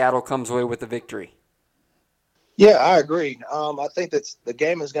think Seattle comes away with the victory. Yeah, I agree. I think that the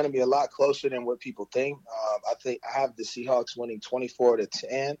game is going to be a lot closer than what people think. I think I have the Seahawks winning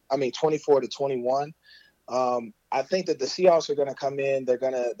 24-21. I think that the Seahawks are going to come in. They're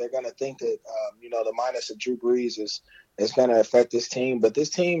going to think that the minus of Drew Brees is going to affect this team. But this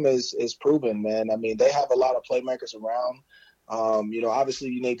team is proven, man. I mean, they have a lot of playmakers around. Obviously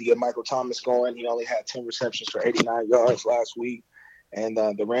you need to get Michael Thomas going. He only had 10 receptions for 89 yards last week, and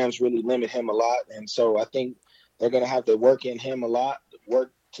the Rams really limit him a lot. And so I think they're going to have to work in him a lot,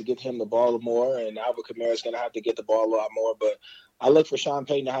 work to get him the ball more, and Alvin Kamara is going to have to get the ball a lot more. But I look for Sean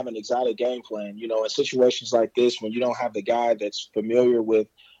Payton to have an exotic game plan. In situations like this, when you don't have the guy that's familiar with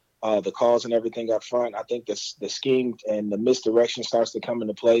the calls and everything up front, I think the scheme and the misdirection starts to come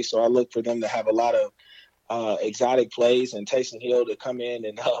into play. So I look for them to have a lot of exotic plays, and Taysom Hill to come in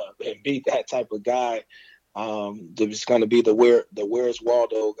and beat that type of guy. It's going to be the Where's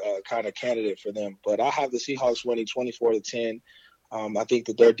Waldo kind of candidate for them. But I have the Seahawks winning 24-10. I think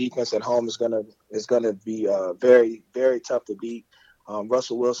that their defense at home is going to be very, very tough to beat.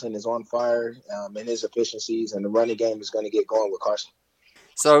 Russell Wilson is on fire in his efficiencies, and the running game is going to get going with Carson.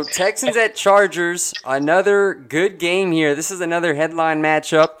 So Texans at Chargers, another good game here. This is another headline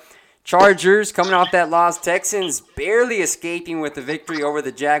matchup. Chargers coming off that loss. Texans barely escaping with the victory over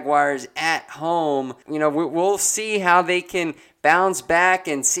the Jaguars at home. We'll see how they can bounce back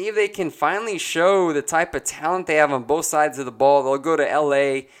and see if they can finally show the type of talent they have on both sides of the ball. They'll go to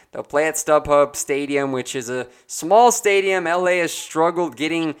LA. They'll play at StubHub Stadium, which is a small stadium. LA has struggled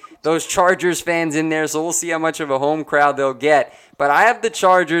getting those Chargers fans in there, so we'll see how much of a home crowd they'll get. But I have the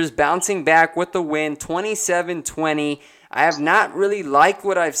Chargers bouncing back with the win, 27-20. I have not really liked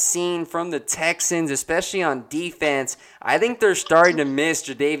what I've seen from the Texans, especially on defense. I think they're starting to miss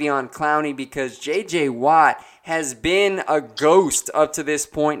Jadeveon Clowney because J.J. Watt has been a ghost up to this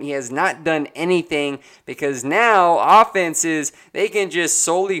point. He has not done anything because now offenses, they can just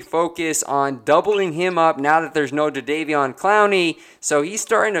solely focus on doubling him up now that there's no Jadeveon Clowney. So he's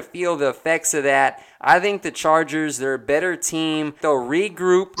starting to feel the effects of that. I think the Chargers, they're a better team. They'll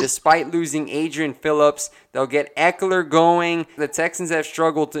regroup despite losing Adrian Phillips. They'll get Eckler going. The Texans have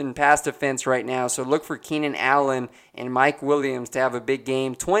struggled in pass defense right now, so look for Keenan Allen and Mike Williams to have a big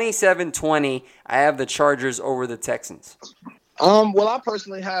game. 27-20, I have the Chargers over the Texans. Well, I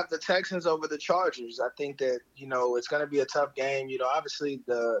personally have the Texans over the Chargers. I think that, it's going to be a tough game. Obviously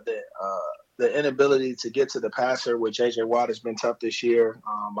the inability to get to the passer with J.J. Watt has been tough this year.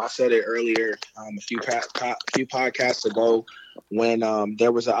 I said it earlier a few podcasts ago when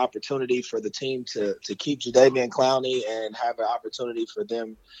there was an opportunity for the team to keep Jadeveon Clowney and have an opportunity for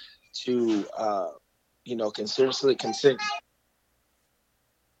them to,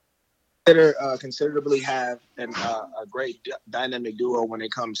 considerably have a great dynamic duo when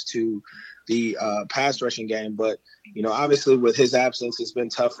it comes to the pass rushing game. But, obviously with his absence, it's been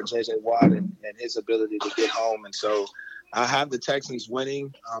tough for J.J. Watt and his ability to get home. And so I have the Texans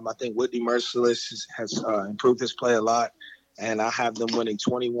winning. I think Whitney Merciless has improved his play a lot. And I have them winning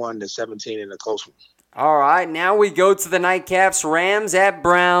 21-17 in a close one. All right, now we go to the nightcaps. Rams at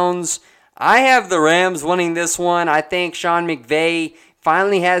Browns. I have the Rams winning this one. I think Sean McVay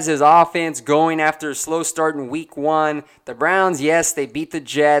finally has his offense going after a slow start in week 1. The Browns, yes, they beat the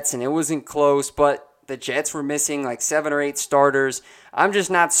Jets, and it wasn't close, but the Jets were missing like 7 or 8 starters. I'm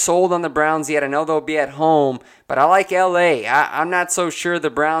just not sold on the Browns yet. I know they'll be at home, but I like LA. I'm not so sure the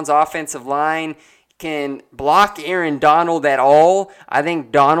Browns' offensive line can block Aaron Donald at all. I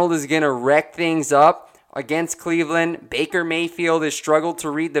think Donald is going to wreck things up against Cleveland. Baker Mayfield has struggled to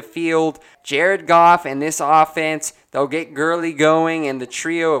read the field. Jared Goff and this offense, they'll get Gurley going, and the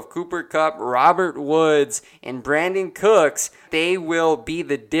trio of Cooper Kupp, Robert Woods, and Brandon Cooks, they will be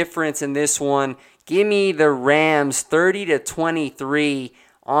the difference in this one. Give me the Rams 30-23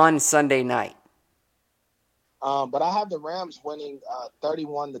 on Sunday night. But I have the Rams winning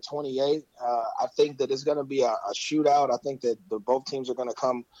 31-28. I think that it's going to be a shootout. I think that both teams are going to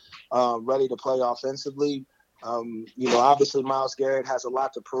come ready to play offensively. Obviously Myles Garrett has a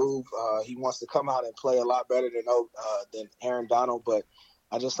lot to prove. He wants to come out and play a lot better than Aaron Donald, but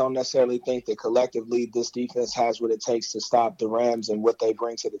I just don't necessarily think that collectively this defense has what it takes to stop the Rams and what they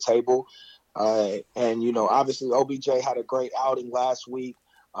bring to the table. Obviously OBJ had a great outing last week.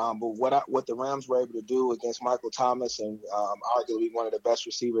 But what the Rams were able to do against Michael Thomas and arguably one of the best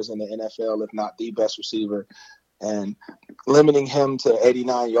receivers in the NFL, if not the best receiver, and limiting him to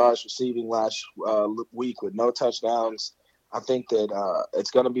 89 yards receiving last week with no touchdowns, I think that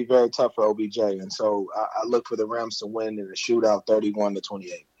it's going to be very tough for OBJ. And so I look for the Rams to win in a shootout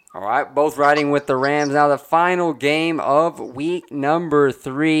 31-28. All right, both riding with the Rams. Now the final game of week number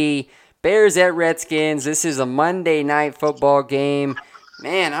 3, Bears at Redskins. This is a Monday night football game.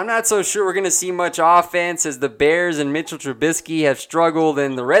 Man, I'm not so sure we're going to see much offense as the Bears and Mitchell Trubisky have struggled,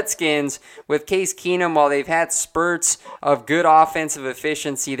 and the Redskins with Case Keenum, while they've had spurts of good offensive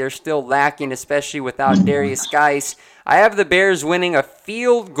efficiency, they're still lacking, especially without Darius Geis. I have the Bears winning a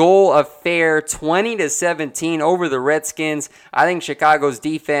field goal affair 20-17 over the Redskins. I think Chicago's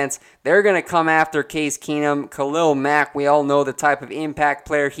defense, they're going to come after Case Keenum. Khalil Mack, we all know the type of impact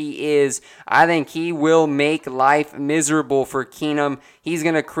player he is. I think he will make life miserable for Keenum. He's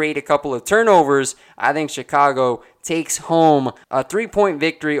going to create a couple of turnovers. I think Chicago takes home a 3-point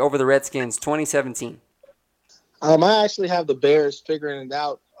victory over the Redskins, 2017. I actually have the Bears figuring it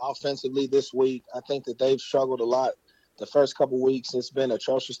out offensively this week. I think that they've struggled a lot. The first couple weeks, it's been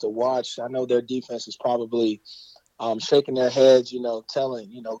atrocious to watch. I know their defense is probably shaking their heads, saying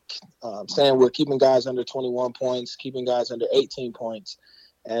we're keeping guys under 21 points, keeping guys under 18 points,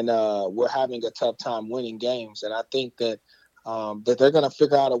 and we're having a tough time winning games. And I think that they're going to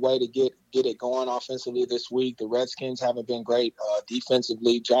figure out a way to get it going offensively this week. The Redskins haven't been great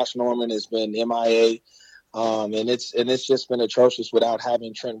defensively. Josh Norman has been MIA. And it's just been atrocious without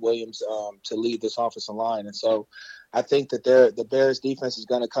having Trent Williams to lead this offensive line. And so I think that the Bears defense is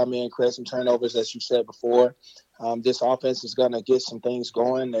going to come in, create some turnovers, as you said before. This offense is going to get some things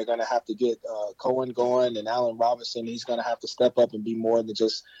going. They're going to have to get Cohen going, and Allen Robinson. He's going to have to step up and be more than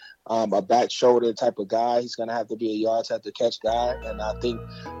just a back shoulder type of guy. He's going to have to be a yards after catch guy. And I think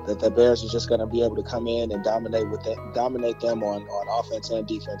that the Bears are just going to be able to come in and dominate them on offense and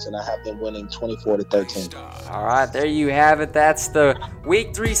defense. And I have them winning 24-13. All right, there you have it. That's the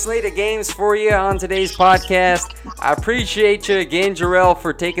Week 3 slate of games for you on today's podcast. I appreciate you again, Jarrell,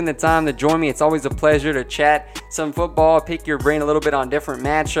 for taking the time to join me. It's always a pleasure to chat some football, pick your brain a little bit on different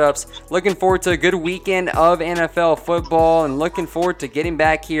matchups. Looking forward to a good weekend of NFL football and looking forward to getting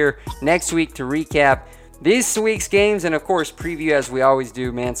back here next week to recap this week's games and, of course, preview as we always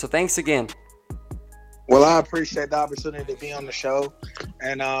do, man. So thanks again. Well, I appreciate the opportunity to be on the show,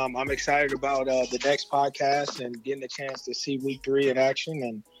 and I'm excited about the next podcast and getting a chance to see Week 3 in action,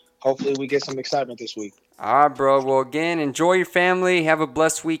 and hopefully we get some excitement this week. All right, bro. Well, again, enjoy your family. Have a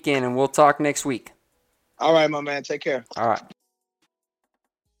blessed weekend, and we'll talk next week. All right, my man. Take care. All right.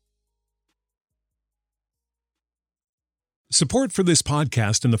 Support for this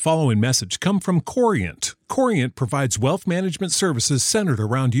podcast and the following message come from Corient. Corient provides wealth management services centered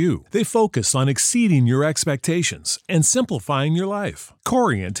around you. They focus on exceeding your expectations and simplifying your life.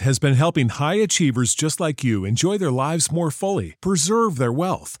 Corient has been helping high achievers just like you enjoy their lives more fully, preserve their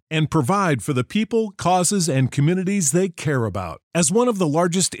wealth, and provide for the people, causes, and communities they care about. As one of the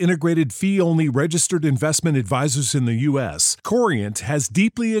largest integrated fee-only registered investment advisors in the U.S., Corient has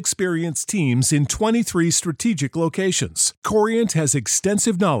deeply experienced teams in 23 strategic locations. Corient has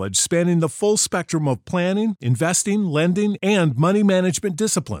extensive knowledge spanning the full spectrum of planning, investing, lending, and money management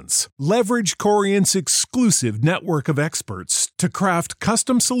disciplines. Leverage Corient's exclusive network of experts to craft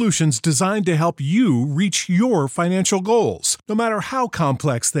custom solutions designed to help you reach your financial goals, no matter how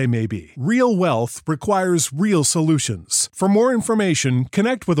complex they may be. Real wealth requires real solutions. For more information,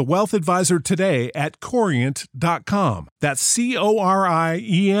 connect with a wealth advisor today at Corient.com. That's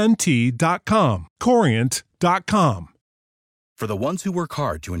Corient.com. Corient.com. For the ones who work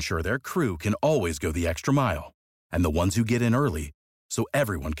hard to ensure their crew can always go the extra mile, and the ones who get in early so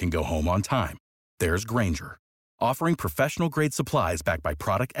everyone can go home on time, there's Grainger, offering professional-grade supplies backed by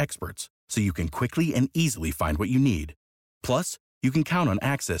product experts so you can quickly and easily find what you need. Plus, you can count on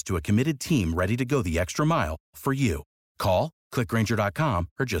access to a committed team ready to go the extra mile for you. Call, click Grainger.com,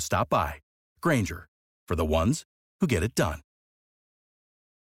 or just stop by. Grainger, for the ones who get it done.